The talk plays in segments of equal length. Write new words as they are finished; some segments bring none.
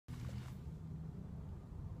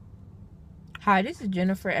Hi, this is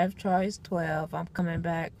Jennifer F. Choice 12. I'm coming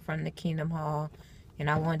back from the Kingdom Hall, and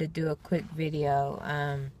I wanted to do a quick video.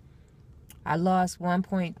 I lost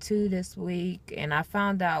 1.2 this week, and I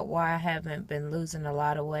found out why I haven't been losing a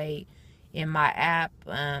lot of weight. In my app,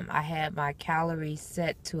 I had my calories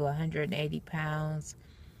set to 180 pounds.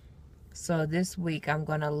 So this week, I'm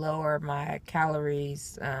going to lower my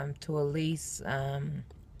calories to at least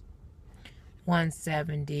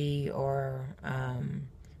 170 or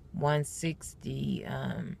 160,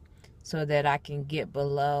 so that I can get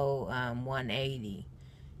below 180.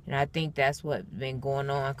 And I think that's what's been going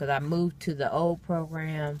on, because I moved to the old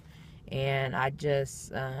program and I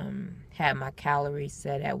just had my calories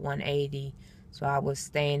set at 180, so I was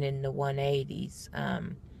staying in the 180s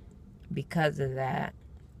because of that.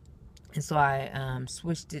 And so I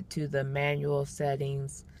switched it to the manual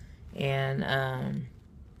settings, and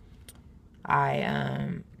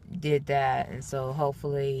I did that, and so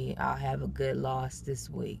hopefully I'll have a good loss this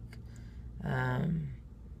week.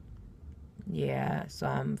 Yeah, so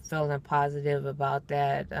I'm feeling positive about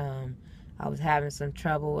that. I was having some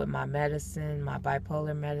trouble with my medicine, my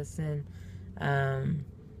bipolar medicine.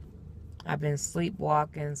 I've been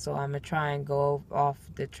sleepwalking, so I'm going to try and go off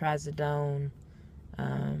the trazodone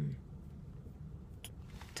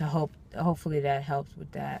to hopefully that helps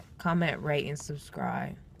with that. Comment, rate, and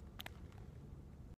subscribe.